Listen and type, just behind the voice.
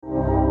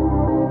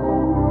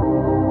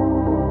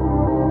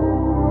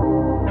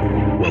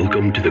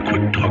Welcome to the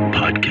Quick Talk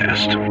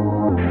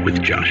Podcast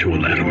with Joshua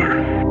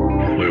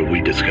Latimer, where we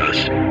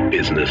discuss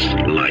business,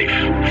 life,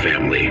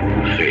 family,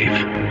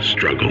 faith,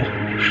 struggle,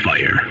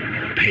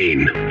 fire,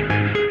 pain,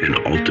 and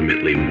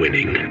ultimately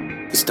winning.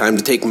 It's time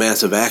to take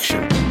massive action.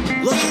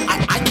 Look,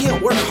 I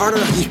can't work harder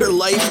on your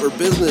life or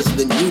business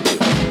than you do.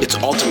 It's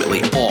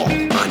ultimately all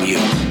on you.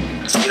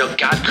 You know,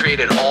 God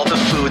created all the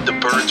food the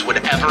birds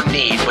would ever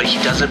need, but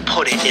he doesn't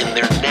put it in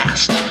their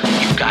nest.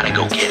 You've got to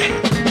go get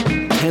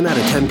it. 10 out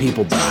of 10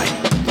 people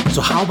die. So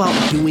how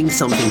about doing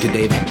something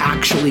today that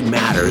actually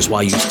matters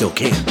while you still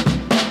can?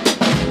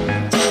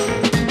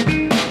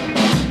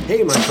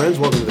 Hey, my friends,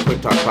 welcome to the Quick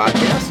Talk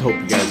Podcast. Hope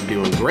you guys are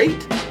doing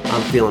great.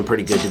 I'm feeling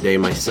pretty good today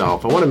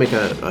myself. I want to make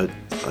a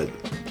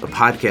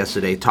podcast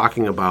today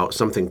talking about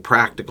something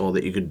practical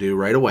that you could do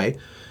right away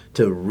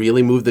to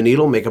really move the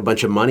needle, make a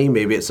bunch of money.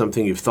 Maybe it's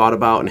something you've thought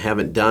about and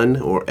haven't done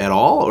or at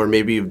all, or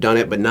maybe you've done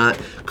it but not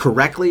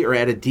correctly or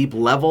at a deep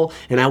level.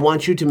 And I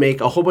want you to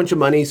make a whole bunch of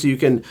money so you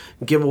can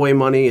give away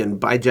money and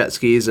buy jet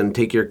skis and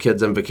take your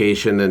kids on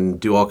vacation and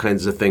do all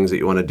kinds of things that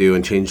you want to do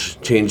and change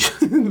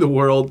the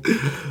world.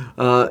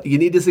 You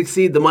need to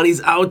succeed. The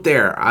money's out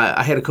there.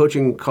 I had a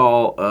coaching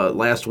call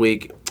last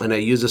week, and I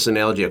used this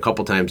analogy a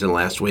couple times in the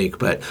last week.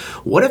 But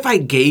what if I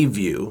gave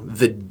you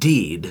the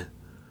deed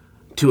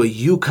to a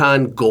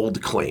Yukon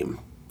gold claim,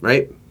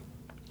 right?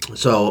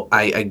 So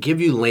I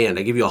give you land.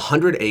 I give you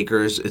 100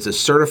 acres. It's a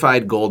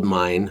certified gold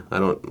mine. I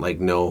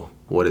don't know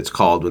what it's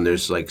called when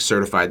there's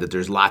certified that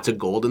there's lots of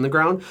gold in the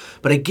ground,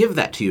 but I give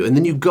that to you. And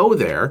then you go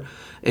there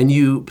and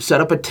you set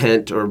up a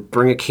tent or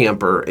bring a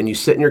camper and you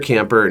sit in your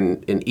camper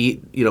and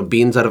eat,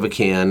 beans out of a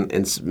can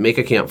and make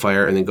a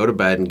campfire and then go to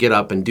bed and get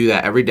up and do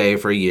that every day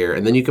for a year.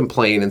 And then you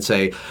complain and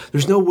say,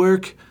 there's no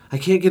work. I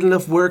can't get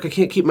enough work. I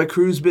can't keep my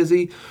crews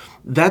busy.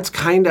 That's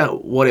kind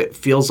of what it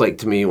feels like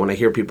to me when I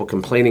hear people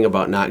complaining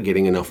about not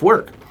getting enough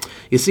work.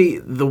 You see,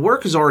 the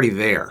work is already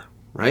there,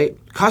 right?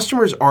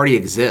 Customers already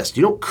exist.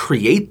 You don't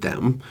create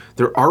them.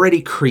 They're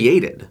already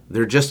created.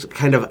 They're just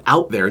kind of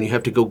out there and you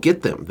have to go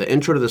get them. The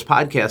intro to this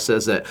podcast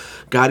says that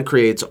God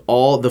creates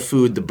all the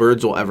food the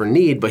birds will ever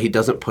need, but he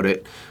doesn't put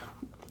it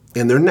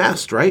in their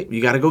nest, right?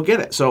 You got to go get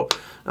it. So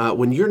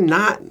when you're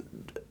not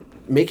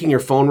making your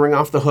phone ring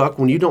off the hook,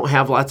 when you don't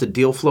have lots of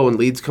deal flow and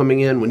leads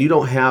coming in, when you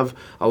don't have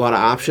a lot of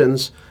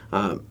options,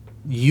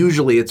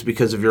 usually it's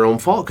because of your own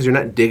fault, because you're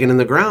not digging in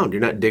the ground.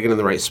 You're not digging in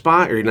the right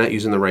spot, or you're not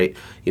using the right,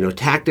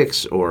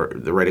 tactics or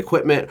the right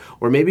equipment,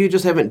 or maybe you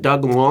just haven't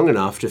dug long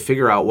enough to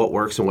figure out what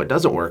works and what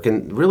doesn't work.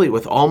 And really,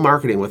 with all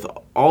marketing, with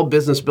all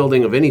business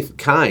building of any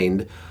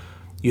kind,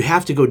 you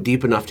have to go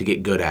deep enough to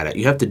get good at it.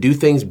 You have to do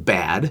things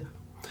bad,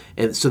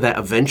 and so that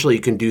eventually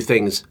you can do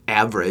things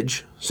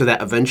average, so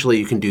that eventually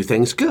you can do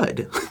things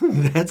good.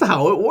 That's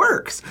how it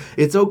works.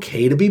 It's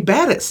okay to be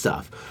bad at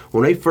stuff.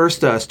 When I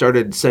first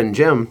started Send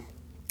Gym,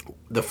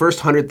 the first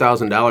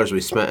 $100,000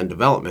 we spent in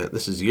development,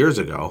 this is years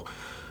ago,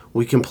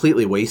 we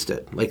completely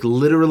wasted.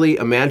 Literally,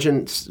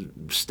 imagine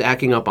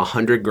stacking up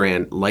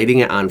 $100,000, lighting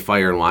it on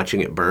fire and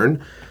watching it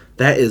burn.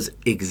 That is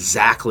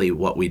exactly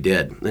what we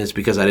did. And it's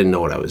because I didn't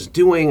know what I was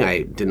doing.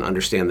 I didn't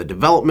understand the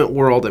development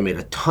world. I made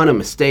a ton of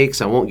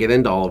mistakes. I won't get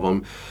into all of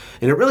them.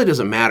 And it really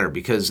doesn't matter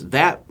because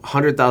that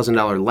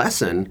 $100,000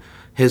 lesson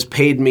has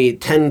paid me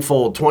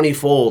tenfold,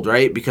 20-fold,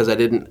 right? Because I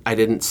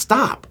didn't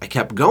stop. I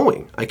kept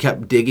going. I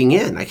kept digging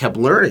in. I kept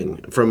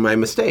learning from my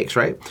mistakes,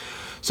 right?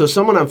 So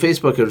someone on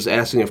Facebook was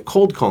asking if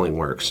cold calling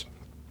works.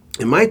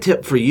 And my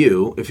tip for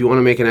you, if you want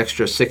to make an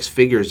extra 6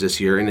 figures this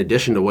year, in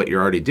addition to what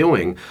you're already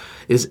doing,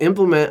 is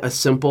implement a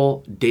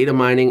simple data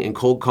mining and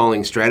cold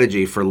calling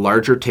strategy for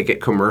larger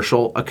ticket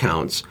commercial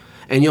accounts,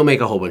 and you'll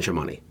make a whole bunch of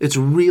money. It's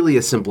really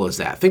as simple as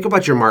that. Think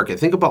about your market.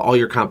 Think about all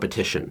your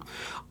competition.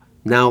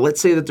 Now,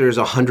 let's say that there's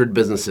 100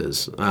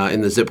 businesses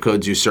in the zip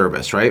codes you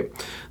service, right,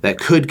 that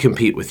could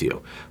compete with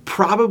you.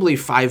 Probably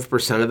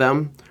 5% of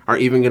them are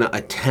even going to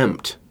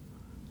attempt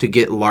to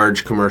get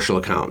large commercial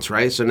accounts,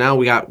 right? So now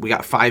we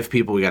got 5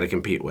 people we got to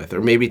compete with, or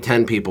maybe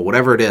 10 people,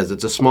 whatever it is.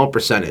 It's a small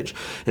percentage.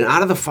 And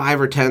out of the 5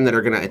 or 10 that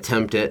are going to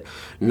attempt it,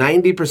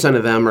 90%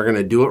 of them are going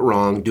to do it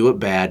wrong, do it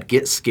bad,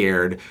 get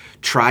scared,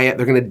 try it.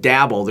 They're going to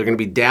dabble. They're going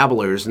to be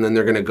dabblers, and then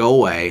they're going to go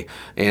away,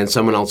 and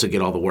someone else will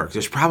get all the work.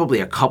 There's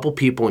probably a couple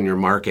people in your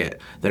market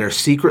that are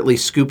secretly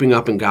scooping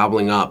up and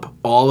gobbling up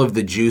all of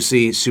the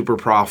juicy, super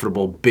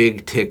profitable,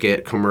 big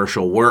ticket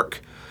commercial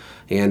work.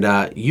 And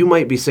you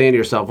might be saying to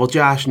yourself, well,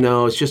 Josh,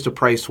 no, it's just a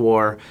price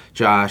war.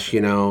 Josh,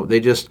 they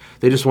just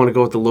want to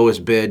go with the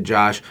lowest bid,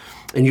 Josh.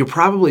 And you're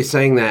probably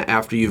saying that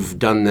after you've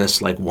done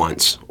this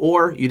once,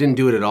 or you didn't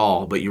do it at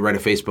all, but you read a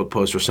Facebook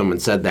post where someone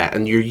said that,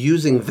 and you're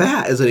using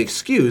that as an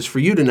excuse for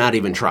you to not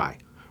even try,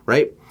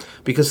 right?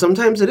 Because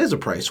sometimes it is a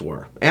price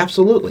war,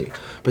 absolutely.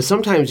 But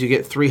sometimes you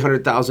get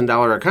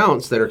 $300,000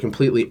 accounts that are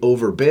completely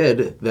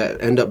overbid that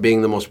end up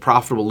being the most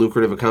profitable,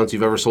 lucrative accounts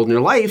you've ever sold in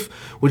your life,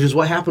 which is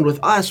what happened with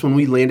us when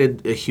we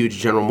landed a huge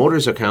General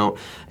Motors account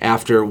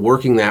after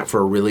working that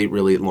for a really,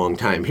 really long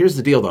time. Here's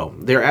the deal, though.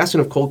 They're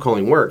asking if cold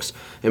calling works,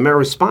 and my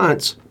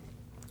response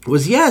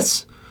was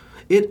yes,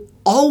 it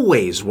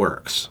always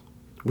works.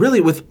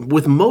 Really,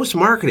 with most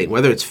marketing,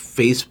 whether it's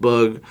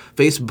Facebook,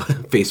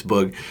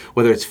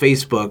 whether it's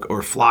Facebook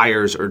or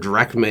flyers or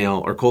direct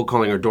mail or cold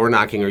calling or door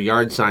knocking or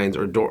yard signs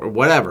or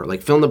whatever,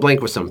 like fill in the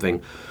blank with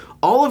something,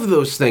 all of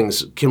those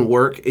things can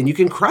work and you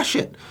can crush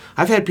it.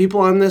 I've had people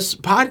on this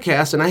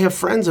podcast and I have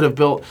friends that have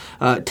built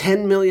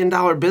 $10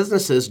 million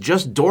businesses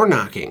just door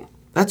knocking.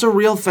 That's a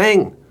real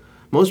thing.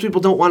 Most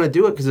people don't want to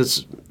do it because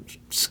it's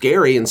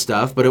scary and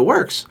stuff, but it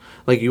works.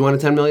 Like, you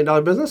want a $10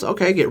 million business?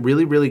 Okay, get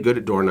really, really good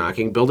at door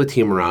knocking, build a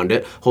team around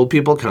it, hold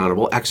people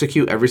accountable,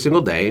 execute every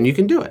single day, and you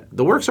can do it.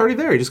 The work's already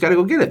there. You just got to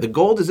go get it. The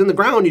gold is in the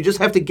ground. You just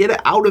have to get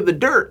it out of the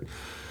dirt.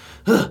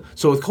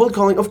 So with cold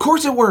calling, of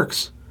course it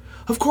works.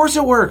 Of course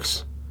it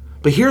works.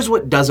 But here's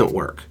what doesn't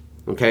work,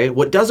 okay?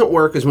 What doesn't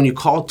work is when you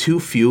call too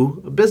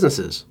few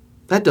businesses.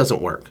 That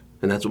doesn't work,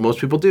 and that's what most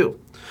people do.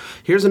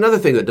 Here's another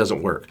thing that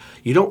doesn't work.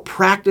 You don't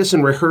practice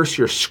and rehearse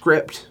your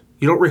script.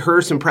 You don't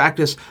rehearse and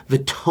practice the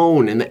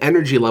tone and the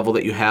energy level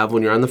that you have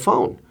when you're on the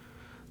phone.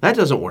 That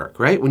doesn't work,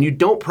 right? When you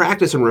don't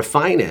practice and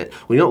refine it,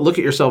 when you don't look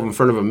at yourself in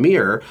front of a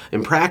mirror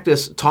and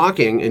practice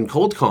talking and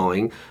cold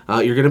calling,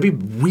 you're going to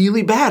be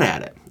really bad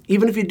at it.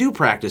 Even if you do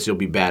practice, you'll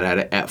be bad at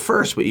it at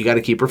first, but you got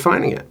to keep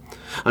refining it.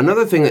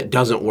 Another thing that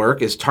doesn't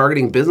work is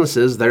targeting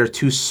businesses that are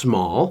too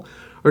small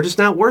or just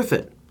not worth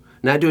it.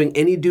 Not doing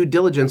any due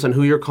diligence on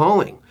who you're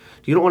calling.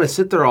 You don't want to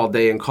sit there all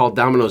day and call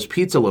Domino's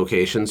pizza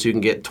locations so you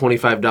can get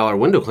 $25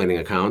 window cleaning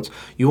accounts.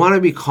 You want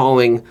to be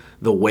calling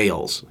the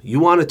whales.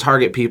 You want to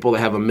target people that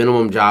have a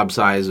minimum job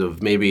size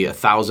of maybe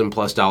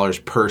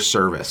 $1,000+ per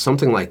service,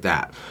 something like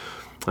that.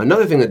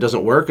 Another thing that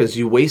doesn't work is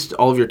you waste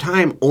all of your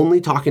time only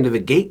talking to the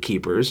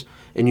gatekeepers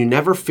and you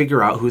never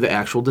figure out who the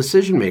actual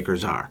decision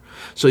makers are.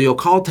 So you'll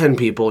call 10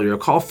 people, you'll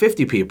call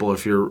 50 people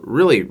if you're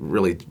really,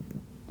 really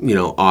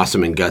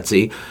awesome and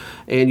gutsy,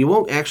 and you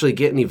won't actually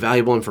get any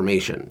valuable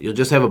information. You'll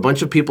just have a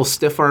bunch of people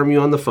stiff arm you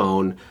on the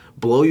phone,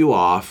 blow you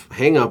off,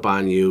 hang up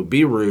on you,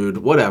 be rude,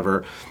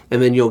 whatever, and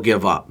then you'll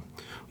give up.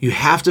 You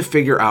have to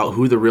figure out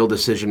who the real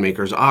decision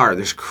makers are.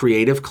 There's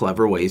creative,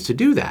 clever ways to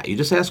do that. You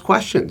just ask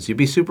questions. You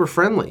be super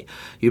friendly.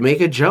 You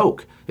make a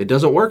joke. It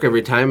doesn't work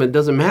every time. It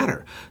doesn't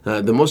matter.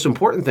 The most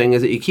important thing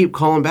is that you keep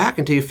calling back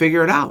until you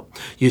figure it out.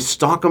 You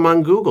stalk them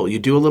on Google. You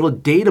do a little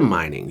data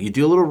mining. You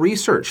do a little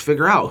research.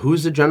 Figure out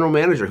who's the general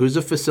manager, who's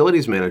the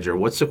facilities manager,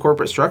 what's the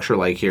corporate structure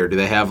like here? Do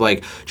they have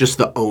just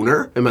the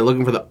owner? Am I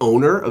looking for the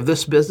owner of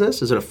this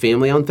business? Is it a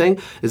family-owned thing?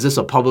 Is this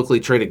a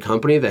publicly traded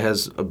company that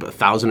has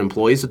 1,000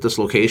 employees at this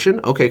location?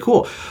 Okay,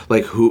 cool.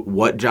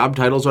 What job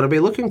titles would I be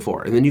looking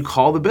for? And then you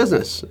call the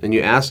business and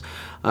you ask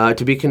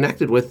to be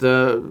connected with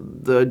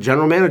the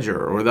general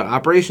manager or the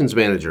operations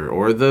manager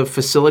or the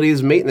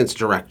facilities maintenance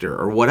director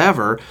or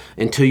whatever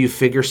until you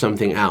figure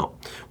something out.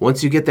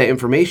 Once you get that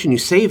information, you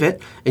save it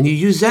and you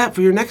use that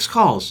for your next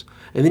calls.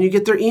 And then you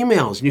get their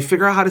emails and you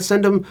figure out how to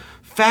send them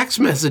fax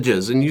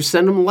messages and you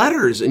send them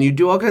letters and you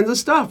do all kinds of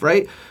stuff,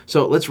 right?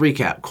 So let's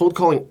recap. Cold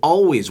calling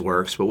always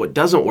works, but what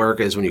doesn't work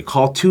is when you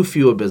call too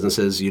few of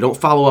businesses, you don't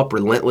follow up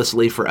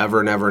relentlessly forever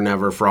and ever and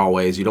ever for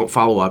always. You don't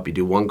follow up. You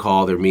do one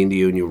call, they're mean to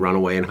you, and you run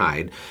away and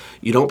hide.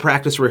 You don't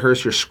practice,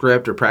 rehearse your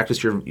script or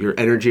practice your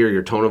energy or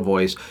your tone of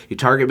voice. You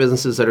target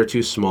businesses that are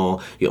too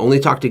small. You only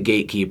talk to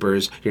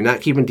gatekeepers. You're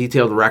not keeping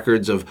detailed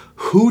records of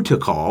who to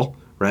call,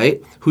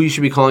 right? Who you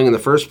should be calling in the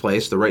first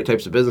place, the right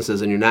types of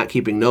businesses, and you're not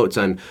keeping notes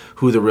on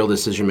who the real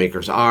decision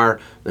makers are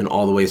and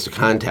all the ways to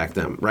contact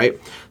them, right?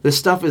 This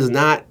stuff it's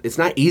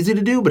not easy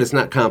to do, but it's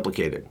not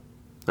complicated.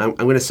 I'm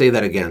going to say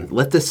that again.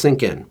 Let this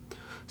sink in.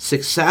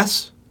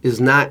 Success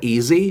is not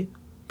easy,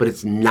 but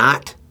it's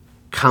not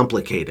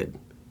complicated.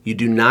 You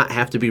do not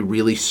have to be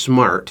really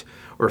smart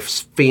or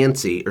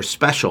fancy or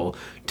special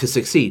to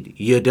succeed.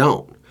 You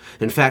don't.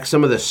 In fact,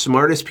 some of the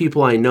smartest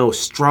people I know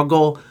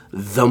struggle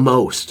the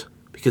most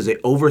because they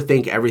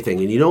overthink everything.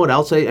 And you know what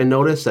else I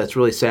noticed that's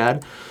really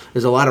sad?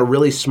 Is a lot of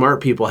really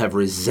smart people have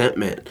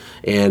resentment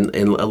and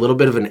a little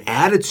bit of an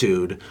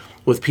attitude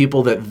with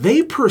people that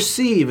they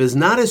perceive as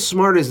not as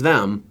smart as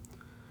them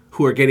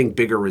who are getting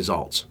bigger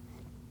results.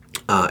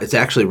 It's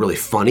actually really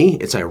funny.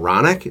 It's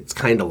ironic. It's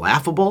kind of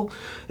laughable.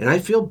 And I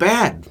feel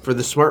bad for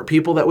the smart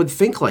people that would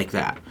think like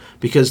that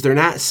because they're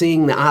not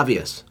seeing the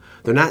obvious.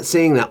 They're not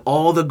seeing that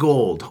all the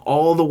gold,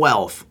 all the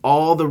wealth,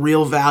 all the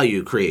real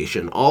value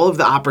creation, all of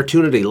the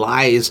opportunity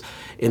lies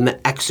in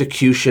the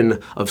execution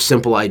of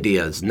simple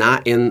ideas,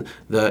 not in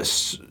the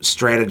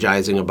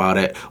strategizing about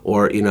it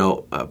or,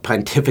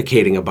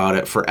 pontificating about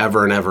it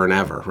forever and ever and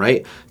ever,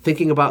 right?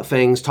 Thinking about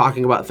things,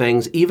 talking about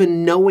things,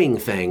 even knowing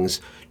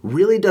things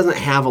really doesn't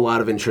have a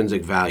lot of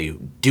intrinsic value.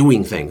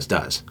 Doing things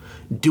does.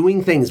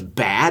 Doing things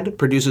bad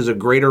produces a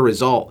greater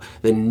result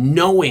than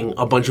knowing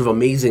a bunch of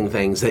amazing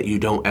things that you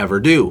don't ever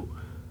do.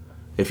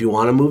 If you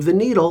want to move the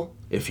needle,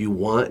 if you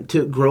want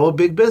to grow a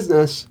big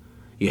business,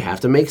 You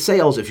have to make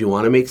sales. If you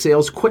want to make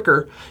sales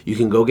quicker, you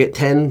can go get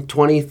 $10,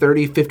 $20,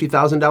 $30,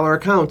 $50,000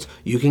 accounts.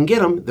 You can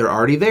get them. They're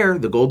already there.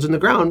 The gold's in the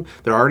ground.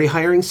 They're already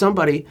hiring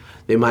somebody.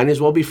 They might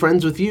as well be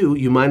friends with you.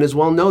 You might as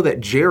well know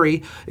that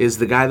Jerry is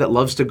the guy that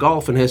loves to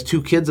golf and has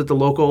 2 kids at the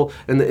local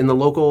in the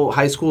local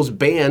high school's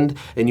band,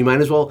 and you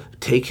might as well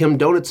take him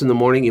donuts in the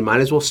morning. You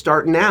might as well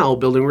start now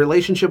building a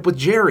relationship with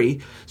Jerry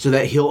so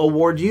that he'll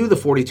award you the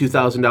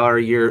 $42,000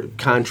 a year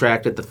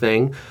contract at the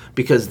thing,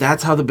 because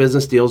that's how the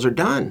business deals are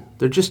done.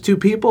 They're just 2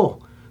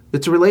 people.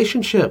 It's a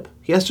relationship.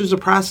 Yes, there's a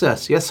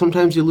process. Yes,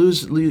 sometimes you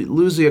lose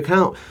the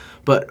account,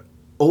 but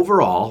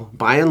overall,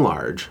 by and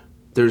large,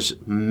 there's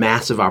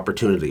massive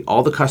opportunity.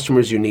 All the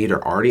customers you need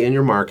are already in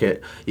your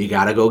market. You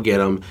got to go get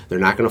them. They're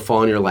not going to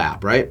fall in your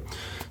lap, right?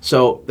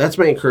 So that's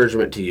my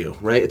encouragement to you,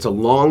 right? It's a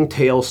long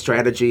tail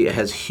strategy. It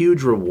has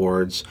huge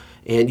rewards,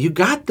 and you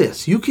got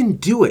this. You can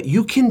do it.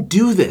 You can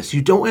do this.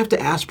 You don't have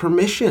to ask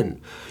permission.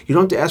 You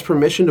don't have to ask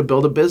permission to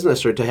build a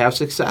business or to have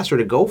success or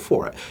to go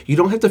for it. You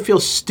don't have to feel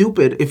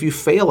stupid if you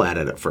fail at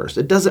it at first.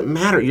 It doesn't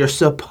matter. You're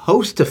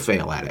supposed to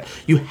fail at it.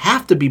 You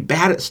have to be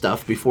bad at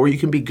stuff before you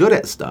can be good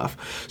at stuff.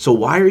 So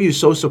why are you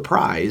so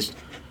surprised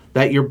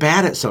that you're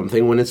bad at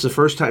something when it's the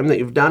first time that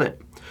you've done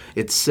it?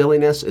 It's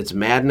silliness. It's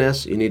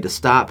madness. You need to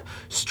stop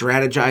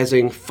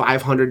strategizing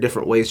 500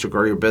 different ways to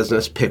grow your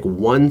business. Pick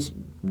one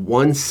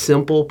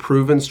simple,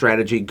 proven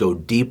strategy. Go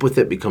deep with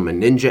it. Become a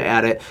ninja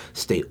at it.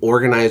 Stay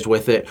organized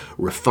with it.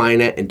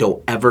 Refine it. And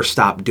don't ever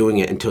stop doing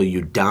it until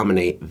you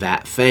dominate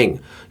that thing.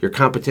 Your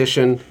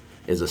competition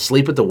is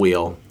asleep at the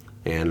wheel,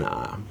 and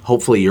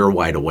hopefully you're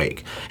wide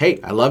awake. Hey,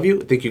 I love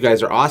you. I think you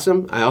guys are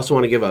awesome. I also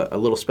want to give a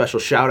little special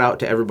shout out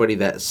to everybody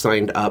that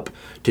signed up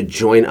to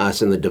join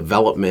us in the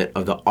development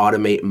of the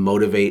Automate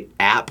Motivate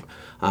app.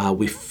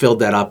 We filled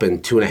that up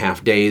in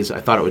 2.5 days.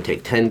 I thought it would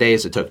take 10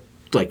 days. It took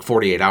like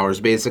 48 hours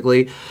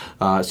basically.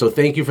 So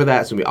thank you for that.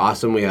 It's going to be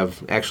awesome. We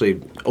have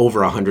actually over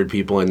 100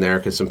 people in there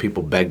because some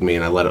people begged me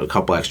and I let a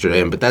couple extra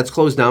in. But that's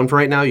closed down for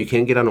right now. You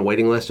can get on a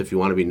waiting list if you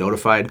want to be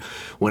notified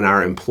when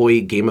our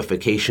employee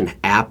gamification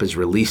app is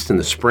released in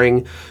the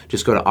spring.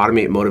 Just go to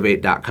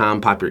automatemotivate.com,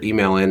 pop your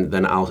email in,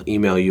 then I'll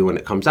email you when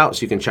it comes out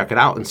so you can check it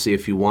out and see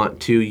if you want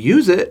to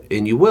use it,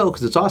 and you will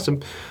because it's awesome.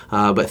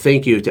 But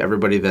thank you to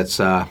everybody that's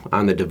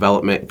on the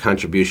development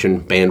contribution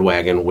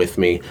bandwagon with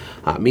me.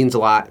 It means a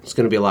lot. It's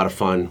going to be a lot of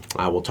fun.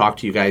 We'll talk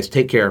to you guys.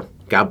 Take care.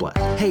 God bless.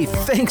 Hey,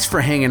 thanks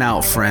for hanging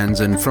out, friends.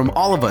 And from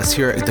all of us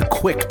here at the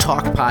Quick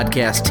Talk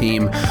Podcast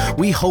team,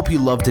 we hope you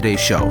loved today's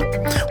show.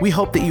 We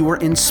hope that you were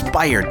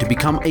inspired to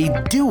become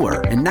a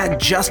doer and not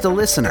just a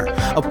listener.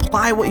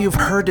 Apply what you've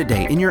heard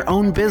today in your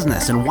own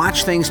business and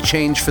watch things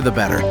change for the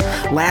better.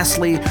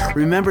 Lastly,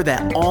 remember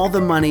that all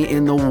the money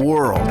in the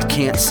world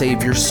can't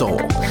save your soul.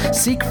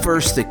 Seek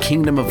first the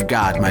kingdom of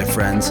God, my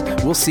friends.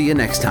 We'll see you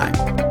next time.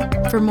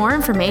 For more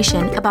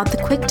information about the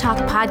Quick Talk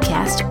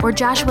Podcast or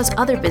Joshua's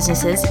other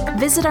businesses,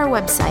 visit our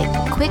website,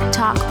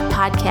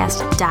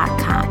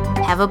 quicktalkpodcast.com.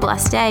 Have a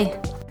blessed day.